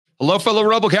Hello, fellow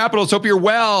Rebel Capitalists. Hope you're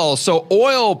well. So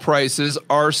oil prices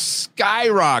are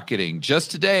skyrocketing.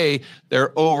 Just today,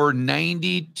 they're over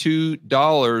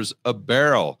 $92 a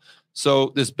barrel.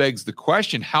 So this begs the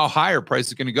question, how high are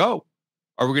prices going to go?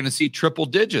 Are we going to see triple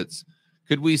digits?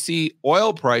 Could we see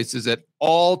oil prices at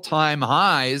all-time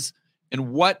highs?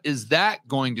 And what is that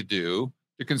going to do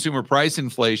to consumer price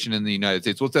inflation in the United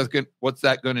States? What's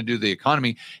that going to do to the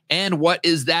economy? And what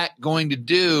is that going to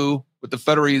do with the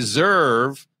Federal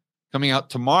Reserve coming out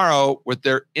tomorrow with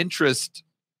their interest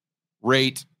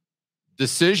rate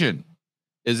decision?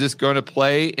 Is this going to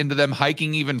play into them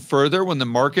hiking even further when the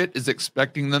market is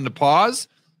expecting them to pause?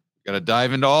 Got to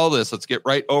dive into all this. Let's get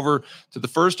right over to the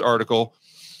first article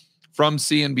from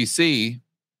CNBC.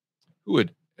 Who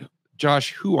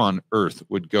on earth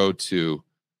would go to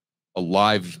a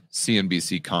live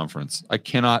CNBC conference? I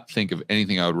cannot think of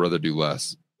anything I would rather do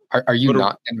less. Are you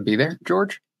not going to be there,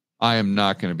 George? I am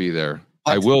not going to be there.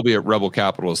 I will be at Rebel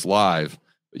Capitalist Live,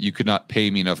 but you could not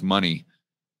pay me enough money.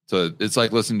 It's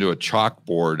like listening to a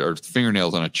chalkboard or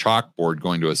fingernails on a chalkboard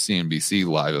going to a CNBC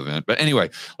live event. But anyway,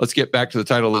 let's get back to the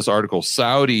title of this article.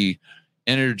 Saudi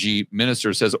energy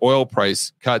minister says oil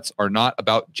price cuts are not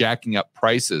about jacking up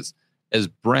prices as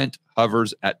Brent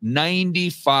hovers at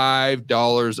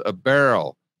 $95 a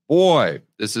barrel. Boy,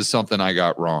 this is something I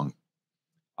got wrong.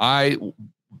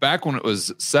 Back when it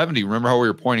was 70, remember how we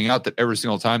were pointing out that every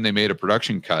single time they made a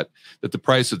production cut, that the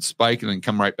price would spike and then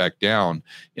come right back down,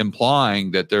 implying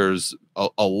that there's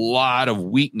a lot of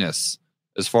weakness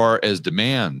as far as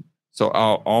demand. So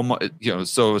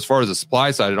so as far as the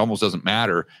supply side, it almost doesn't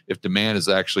matter if demand is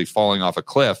actually falling off a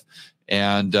cliff.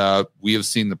 And we have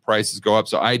seen the prices go up.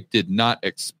 So I did not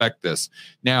expect this.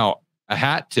 Now, a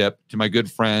hat tip to my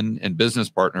good friend and business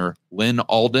partner, Lynn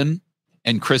Alden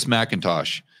and Chris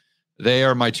McIntosh. They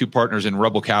are my two partners in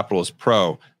Rebel Capitalist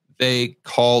Pro. They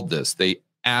called this. They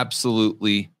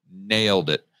absolutely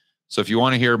nailed it. So if you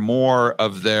want to hear more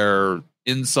of their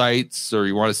insights or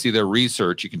you want to see their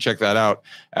research, you can check that out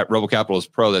at Rebel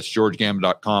Capitalist Pro. That's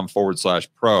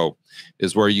georgegamma.com/pro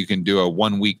is where you can do a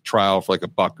 1-week trial for like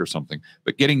 $1 or something.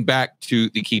 But getting back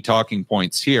to the key talking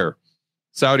points here,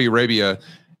 Saudi Arabia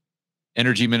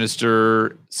energy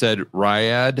minister said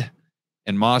Riyadh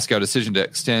and Moscow decision to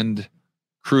extend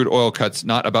crude oil cuts,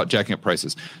 not about jacking up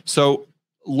prices. So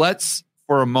let's,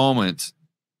 for a moment,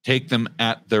 take them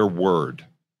at their word.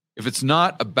 If it's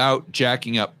not about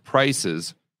jacking up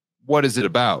prices, what is it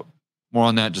about? More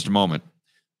on that in just a moment.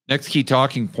 Next key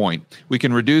talking point. We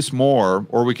can reduce more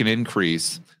or we can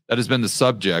increase. That has been the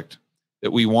subject that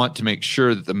we want to make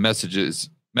sure that the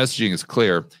messaging is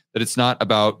clear, that it's not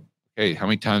about, hey, how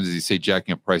many times does he say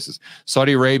jacking up prices?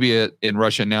 Saudi Arabia and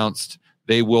Russia announced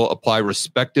they will apply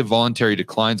respective voluntary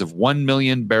declines of 1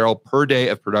 million barrel per day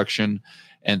of production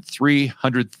and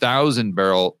 300,000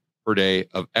 barrel per day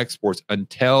of exports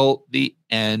until the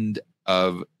end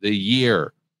of the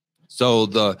year. So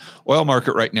the oil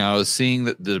market right now is seeing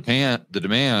that the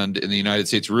demand in the United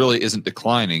States really isn't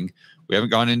declining. We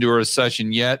haven't gone into a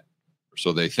recession yet, or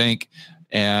so they think.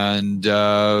 And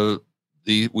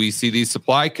we see these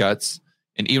supply cuts.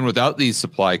 And even without these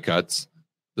supply cuts,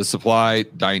 the supply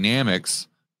dynamics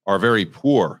are very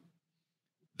poor.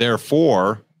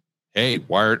 Therefore, hey,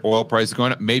 why aren't oil prices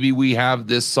going up? Maybe we have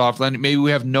this soft landing. Maybe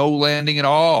we have no landing at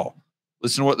all.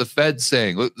 Listen to what the Fed's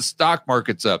saying. Look, the stock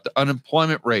market's up. The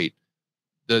unemployment rate,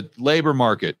 the labor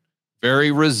market,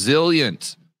 very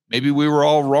resilient. Maybe we were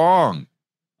all wrong.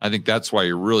 I think that's why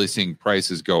you're really seeing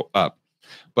prices go up.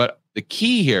 But the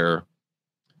key here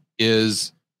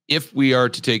is if we are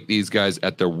to take these guys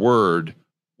at their word,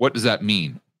 what does that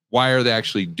mean? Why are they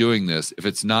actually doing this if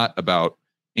it's not about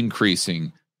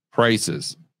increasing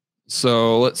prices?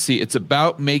 So let's see. It's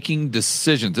about making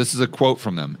decisions. This is a quote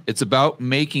from them. It's about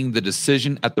making the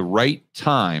decision at the right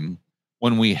time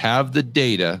when we have the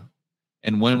data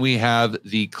and when we have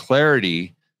the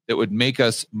clarity that would make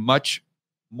us much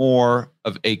more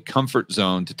of a comfort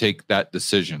zone to take that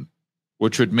decision,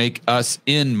 which would make us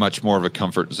in much more of a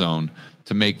comfort zone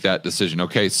to make that decision.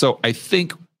 Okay, so I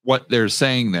think what they're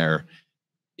saying there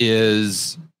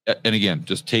is, and again,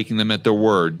 just taking them at their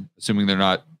word, assuming they're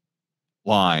not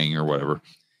lying or whatever,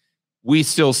 we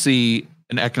still see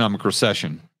an economic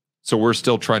recession. So we're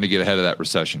still trying to get ahead of that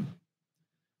recession.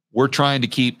 We're trying to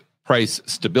keep price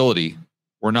stability.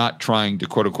 We're not trying to,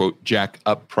 quote unquote, jack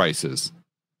up prices.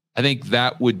 I think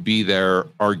that would be their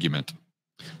argument.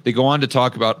 They go on to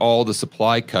talk about all the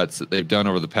supply cuts that they've done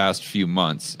over the past few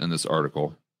months in this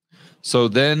article. So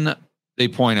then they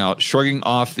point out, shrugging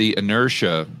off the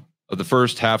inertia of the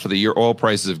first half of the year, oil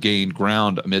prices have gained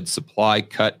ground amid supply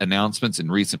cut announcements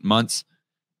in recent months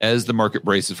as the market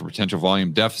braces for potential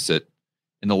volume deficit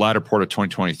in the latter part of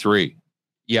 2023.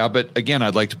 Yeah, but again,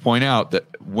 I'd like to point out that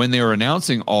when they were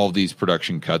announcing all of these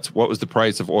production cuts, what was the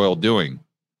price of oil doing?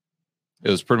 It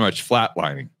was pretty much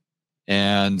flatlining.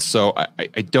 And so I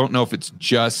don't know if it's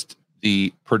just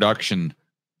the production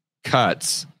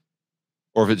cuts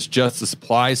or if it's just the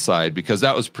supply side, because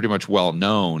that was pretty much well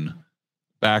known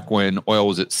back when oil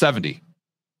was at 70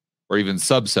 or even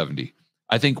sub 70.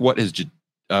 I think what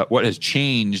has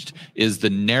changed is the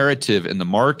narrative in the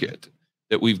market,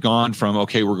 that we've gone from,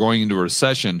 okay, we're going into a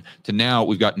recession, to now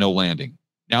we've got no landing.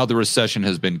 Now the recession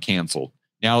has been canceled.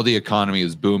 Now the economy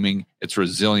is booming, it's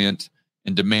resilient,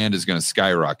 and demand is going to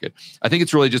skyrocket. I think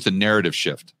it's really just a narrative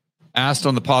shift. Asked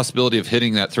on the possibility of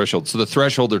hitting that threshold. So the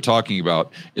threshold they're talking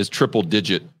about is triple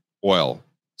digit oil.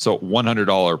 So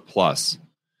 $100 plus.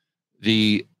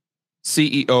 The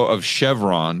CEO of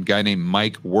Chevron, guy named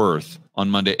Mike Wirth, on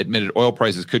Monday admitted oil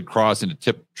prices could cross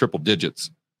into triple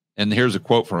digits. And here's a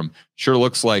quote from him. Sure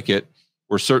looks like it.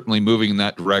 We're certainly moving in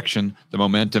that direction. The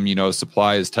momentum,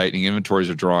 supply is tightening, inventories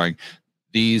are drawing.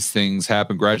 These things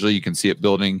happen gradually. You can see it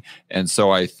building. And so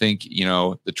I think,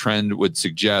 the trend would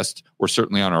suggest we're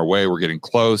certainly on our way. We're getting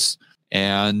close.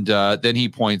 And then he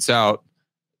points out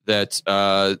that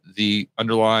the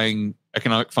underlying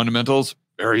economic fundamentals,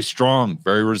 very strong,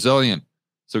 very resilient.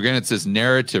 So again, it's this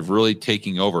narrative really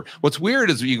taking over. What's weird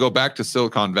is you go back to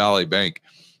Silicon Valley Bank,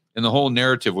 and the whole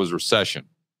narrative was recession.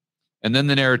 And then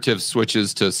the narrative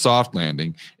switches to soft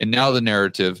landing. And now the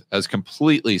narrative has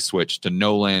completely switched to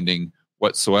no landing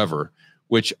whatsoever,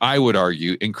 which I would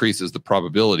argue increases the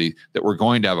probability that we're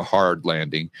going to have a hard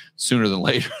landing sooner than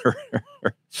later.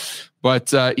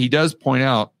 But he does point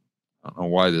out, I don't know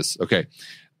why this, okay.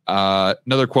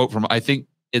 Another quote from, I think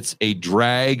it's a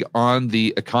drag on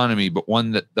the economy, but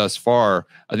one that thus far,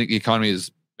 I think the economy has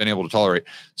been able to tolerate.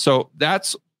 So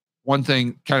that's one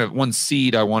thing, kind of one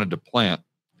seed I wanted to plant,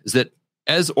 is that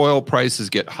as oil prices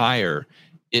get higher,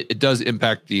 it does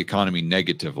impact the economy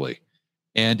negatively.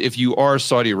 And if you are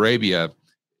Saudi Arabia,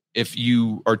 if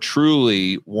you are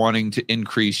truly wanting to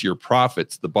increase your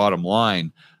profits, the bottom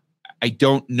line, I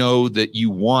don't know that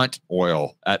you want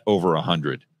oil at over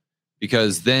 100,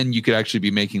 because then you could actually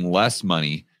be making less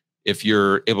money if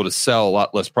you're able to sell a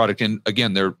lot less product. And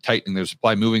again, they're tightening their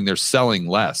supply, they're selling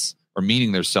less, or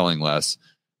meaning they're selling less,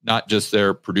 not just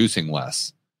they're producing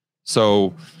less.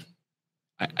 So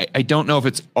I don't know if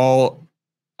it's all.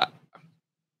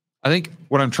 I think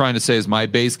what I'm trying to say is my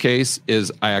base case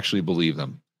is I actually believe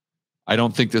them. I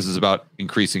don't think this is about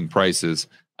increasing prices.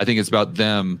 I think it's about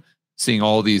them seeing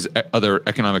all these other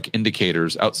economic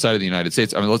indicators outside of the United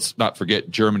States. I mean, let's not forget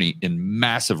Germany in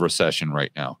massive recession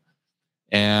right now.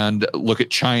 And look at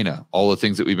China, all the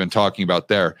things that we've been talking about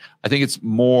there. I think it's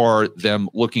more them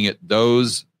looking at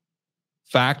those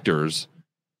factors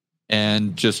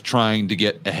and just trying to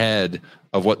get ahead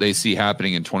of what they see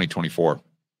happening in 2024.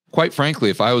 Quite frankly,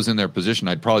 if I was in their position,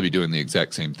 I'd probably be doing the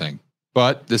exact same thing.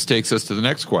 But this takes us to the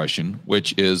next question,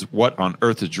 which is, what on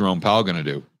earth is Jerome Powell going to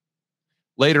do?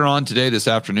 Later on today, this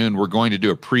afternoon, we're going to do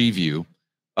a preview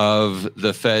of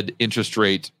the Fed interest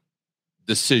rate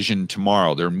decision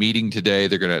tomorrow. They're meeting today.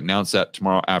 They're going to announce that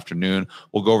tomorrow afternoon.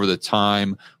 We'll go over the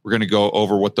time. We're going to go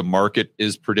over what the market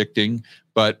is predicting.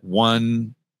 But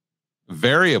one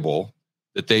variable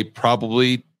that they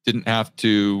probably didn't have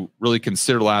to really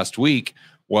consider last week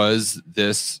was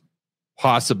this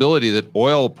possibility that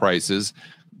oil prices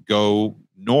go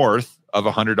north of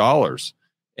 $100.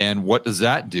 And what does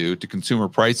that do to consumer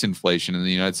price inflation in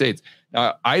the United States?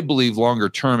 Now, I believe longer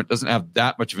term, it doesn't have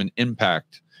that much of an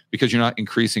impact because you're not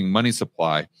increasing money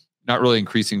supply, not really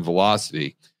increasing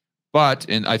velocity. But,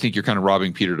 and I think you're kind of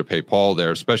robbing Peter to pay Paul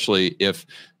there, especially if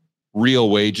real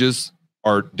wages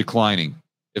are declining,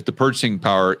 if the purchasing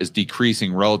power is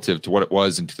decreasing relative to what it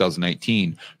was in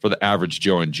 2019 for the average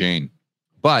Joe and Jane.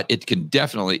 But it can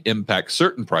definitely impact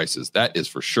certain prices, that is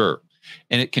for sure.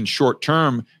 And it can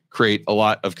short-term create a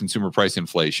lot of consumer price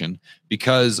inflation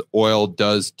because oil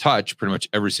does touch pretty much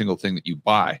every single thing that you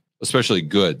buy, especially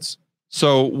goods.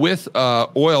 So with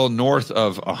oil north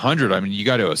of 100, I mean, you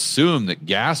got to assume that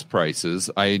gas prices,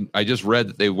 I just read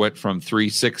that they went from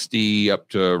 $3.60 up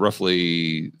to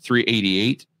roughly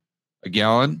 $3.88 a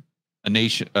gallon,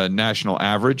 a national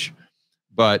average.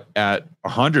 But at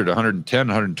 100, 110,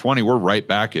 120, we're right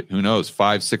back at, who knows,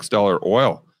 $5, $6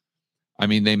 oil. I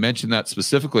mean, they mentioned that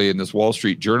specifically in this Wall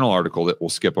Street Journal article that we'll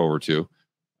skip over to.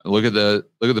 Look at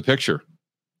the picture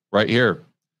right here.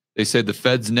 They said the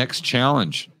Fed's next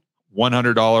challenge,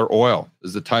 $100 oil,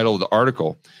 is the title of the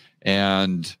article.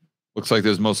 And looks like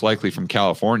this is most likely from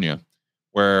California,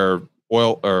 where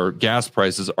oil or gas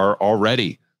prices are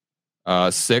already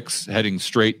 6, heading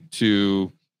straight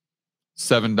to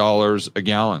 $7 a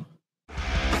gallon.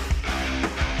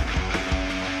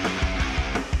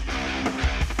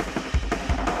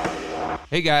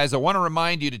 Hey guys, I want to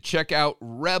remind you to check out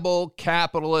Rebel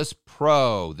Capitalist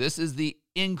Pro. This is the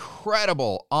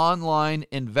incredible online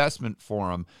investment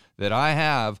forum that I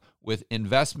have with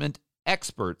investment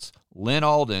experts Lynn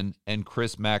Alden and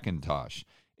Chris McIntosh.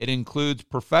 It includes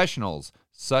professionals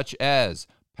such as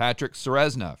Patrick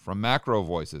Ceresna from Macro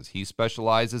Voices. He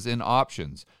specializes in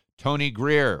options. Tony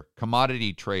Greer,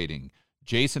 commodity trading.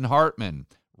 Jason Hartman,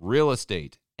 real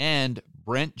estate. And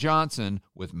Brent Johnson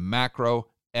with macro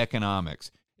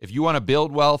economics. If you want to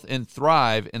build wealth and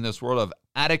thrive in this world of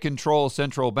out-of-control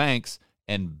central banks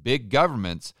and big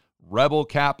governments, Rebel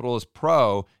Capitalist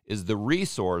Pro is the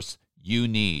resource you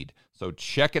need. So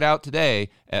check it out today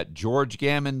at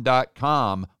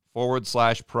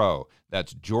georgegammon.com/pro.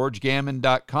 That's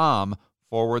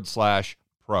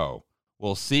georgegammon.com/pro.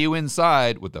 We'll see you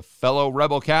inside with the fellow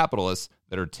Rebel capitalists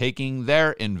that are taking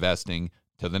their investing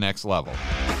to the next level.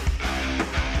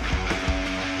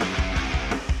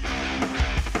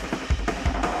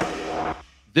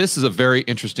 This is a very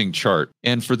interesting chart.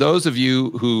 And for those of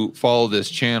you who follow this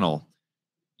channel,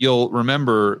 you'll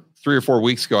remember 3 or 4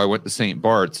 weeks ago, I went to St.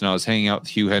 Bart's and I was hanging out with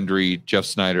Hugh Hendry, Jeff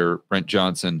Snyder, Brent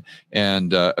Johnson,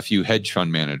 and a few hedge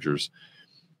fund managers.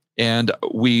 And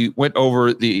we went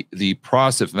over the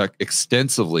process, in fact,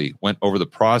 extensively went over the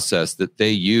process that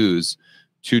they use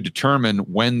to determine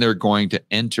when they're going to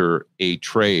enter a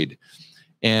trade.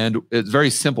 And it's very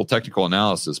simple technical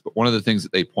analysis, but one of the things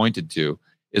that they pointed to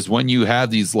is when you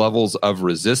have these levels of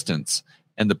resistance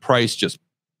and the price just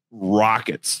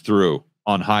rockets through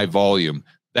on high volume,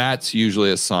 that's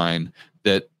usually a sign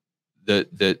that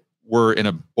we're in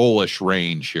a bullish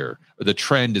range here. The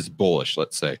trend is bullish,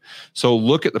 let's say. So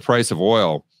look at the price of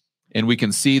oil, and we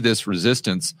can see this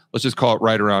resistance. Let's just call it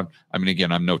right around. I mean,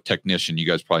 again, I'm no technician. You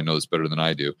guys probably know this better than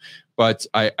I do. But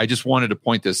I just wanted to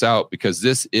point this out because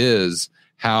this is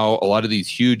how a lot of these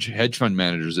huge hedge fund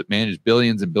managers that manage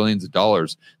billions and billions of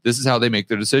dollars, this is how they make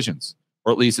their decisions.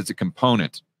 Or at least it's a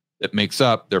component that makes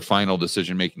up their final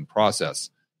decision-making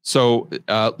process. So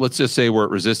let's just say we're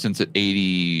at resistance at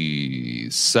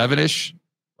 87-ish,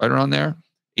 right around there,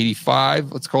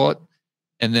 85, let's call it.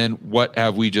 And then what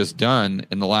have we just done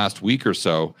in the last week or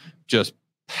so? Just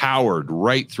powered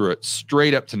right through it,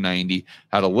 straight up to 90,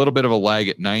 had a little bit of a lag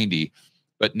at 90.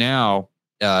 But now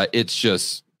let's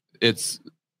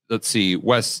see,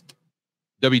 West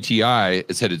WTI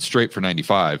is headed straight for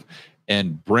 95.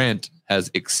 And Brent has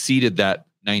exceeded that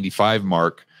 95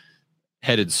 mark,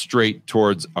 headed straight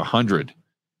towards 100.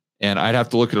 And I'd have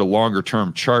to look at a longer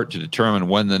term chart to determine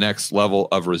when the next level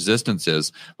of resistance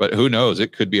is. But who knows?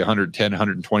 It could be $110,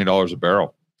 $120 a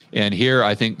barrel. And here,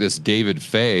 I think this David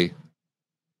Fay,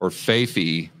 or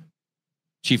Fayfee,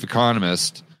 chief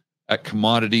economist at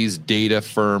commodities data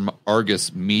firm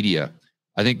Argus Media,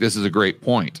 I think this is a great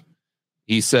point.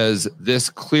 He says this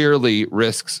clearly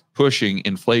risks pushing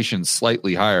inflation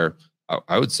slightly higher.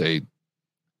 I would say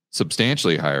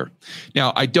substantially higher.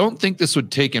 Now, I don't think this would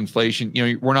take inflation. You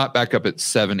know, we're not back up at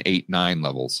 7, 8, 9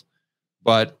 levels,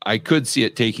 but I could see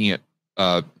it taking it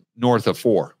north of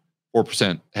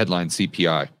 4% headline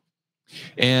CPI.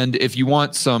 And if you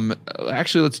want some,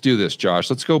 actually, let's do this, Josh.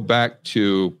 Let's go back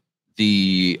to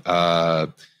the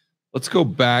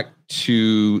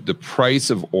price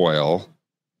of oil.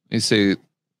 Let me say, I'm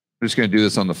just going to do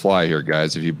this on the fly here,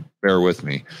 guys, if you bear with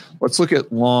me. Let's look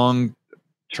at long-term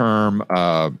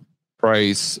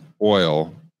price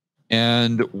oil.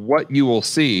 And what you will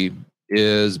see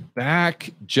is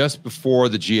back just before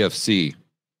the GFC,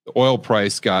 the oil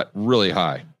price got really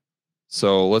high.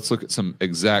 So let's look at some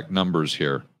exact numbers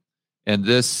here. And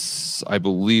this, I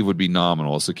believe, would be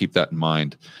nominal. So keep that in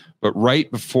mind. But right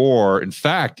before, in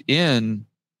fact, in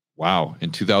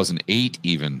 2008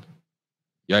 even,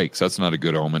 yikes, that's not a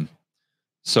good omen.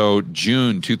 So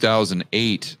June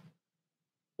 2008,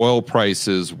 oil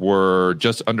prices were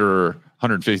just under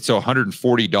 150, so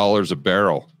 $140 a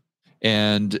barrel.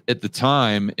 And at the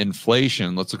time,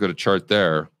 inflation, let's look at a chart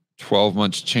there, 12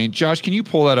 months change. Josh, can you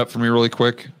pull that up for me really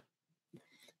quick?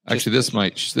 Actually, this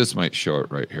might show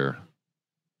it right here.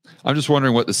 I'm just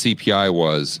wondering what the CPI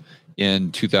was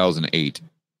in 2008.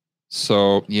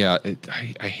 So, yeah,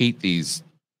 I hate these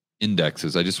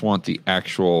indexes. I just want the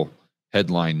actual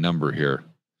headline number here.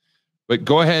 But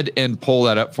go ahead and pull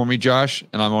that up for me, Josh,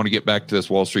 and I want to get back to this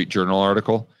Wall Street Journal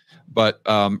article. But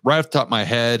right off the top of my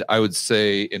head, I would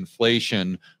say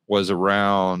inflation was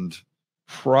around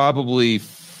probably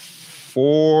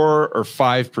 4 or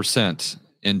 5%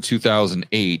 in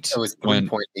 2008. It was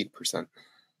 3.8%.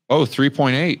 Oh,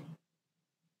 3.8. All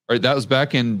right, that was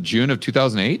back in June of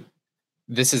 2008?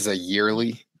 This is a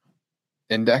yearly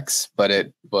index, but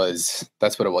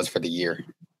that's what it was for the year.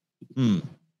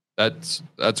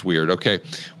 That's weird. Okay.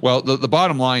 Well, the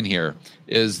bottom line here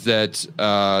is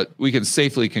that we can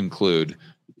safely conclude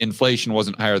inflation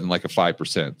wasn't higher than like a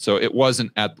 5%. So it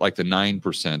wasn't at like the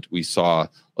 9% we saw,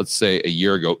 let's say, a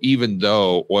year ago, even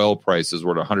though oil prices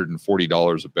were at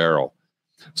 $140 a barrel.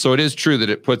 So it is true that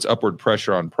it puts upward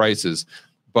pressure on prices,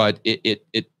 but it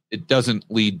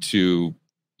doesn't lead to,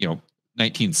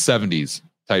 1970s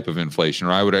type of inflation,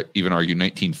 or I would even argue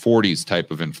 1940s type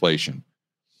of inflation.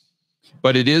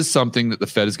 But it is something that the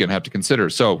Fed is going to have to consider.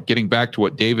 So getting back to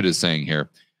what David is saying here,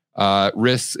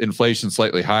 risks inflation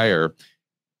slightly higher.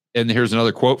 And here's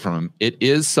another quote from him. It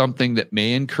is something that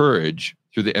may encourage,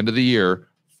 through the end of the year,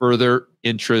 further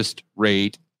interest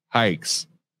rate hikes.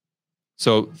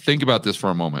 So think about this for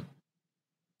a moment.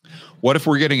 What if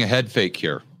we're getting a head fake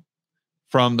here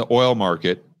from the oil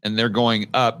market and they're going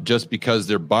up just because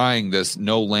they're buying this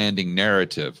no landing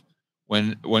narrative,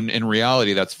 when in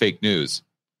reality that's fake news?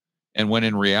 And when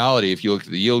in reality, if you look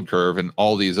at the yield curve and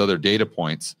all these other data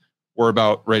points, we're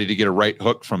about ready to get a right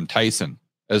hook from Tyson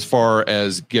as far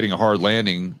as getting a hard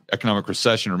landing, economic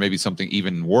recession, or maybe something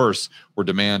even worse where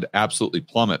demand absolutely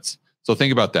plummets. So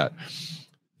think about that.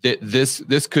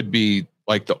 This could be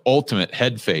like the ultimate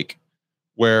head fake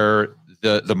where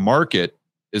the market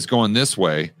is going this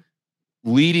way,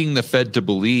 leading the Fed to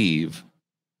believe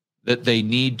that they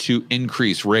need to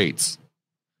increase rates.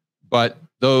 But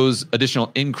those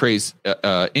additional increases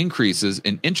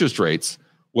in interest rates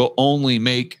will only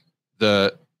make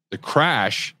the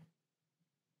crash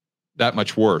that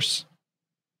much worse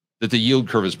that the yield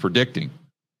curve is predicting.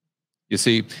 You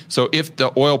see, so if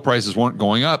the oil prices weren't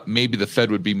going up, maybe the Fed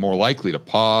would be more likely to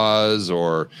pause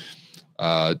or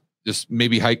just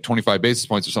maybe hike 25 basis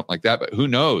points or something like that. But who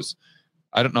knows?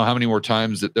 I don't know how many more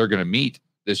times that they're going to meet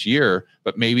this year,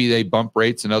 but maybe they bump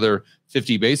rates another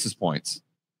 50 basis points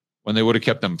when they would have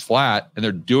kept them flat. And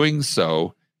they're doing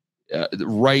so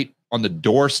right on the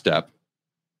doorstep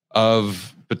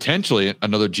of potentially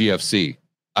another GFC.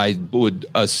 I would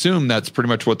assume that's pretty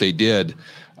much what they did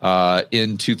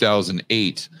in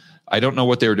 2008. I don't know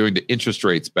what they were doing to interest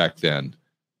rates back then.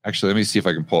 Actually, let me see if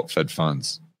I can pull up Fed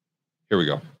funds. Here we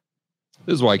go.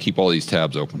 This is why I keep all these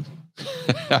tabs open.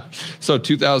 So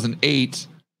 2008,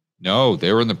 no,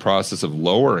 they were in the process of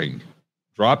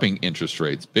dropping interest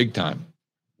rates big time.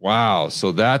 Wow.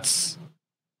 So that's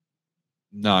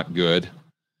not good,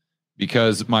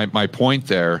 because my point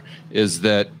there is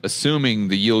that assuming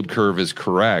the yield curve is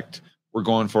correct, we're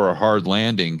going for a hard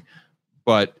landing.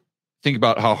 But think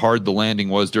about how hard the landing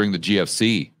was during the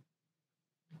GFC.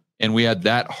 And we had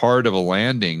that hard of a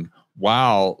landing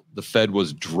while the Fed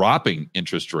was dropping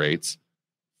interest rates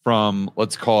from,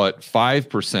 let's call it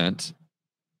 5%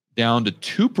 down to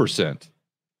 2%.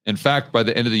 In fact, by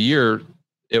the end of the year,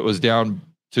 it was down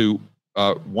to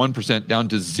 1%, down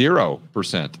to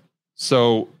 0%.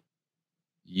 So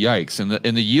yikes.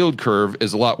 And the yield curve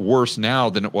is a lot worse now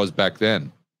than it was back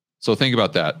then. So think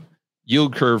about that.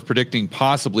 Yield curve predicting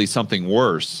possibly something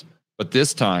worse. But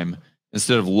this time,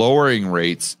 instead of lowering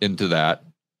rates into that,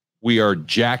 we are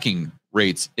jacking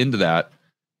rates into that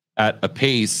at a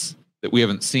pace that we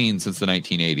haven't seen since the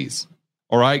 1980s.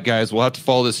 All right, guys, we'll have to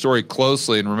follow this story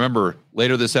closely. And remember,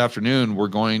 later this afternoon, we're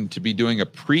going to be doing a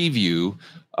preview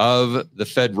of the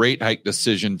Fed rate hike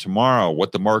decision tomorrow.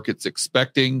 What the market's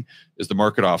expecting. Is the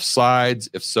market off sides?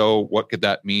 If so, what could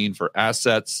that mean for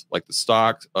assets like the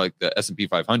stocks, like the S&P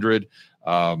 500,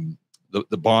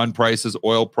 the bond prices,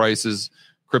 oil prices,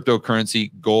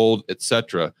 cryptocurrency, gold,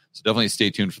 etc. So definitely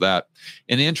stay tuned for that.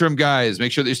 In the interim, guys,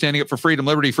 make sure that you're standing up for freedom,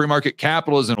 liberty, free market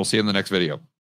capitalism. We'll see you in the next video.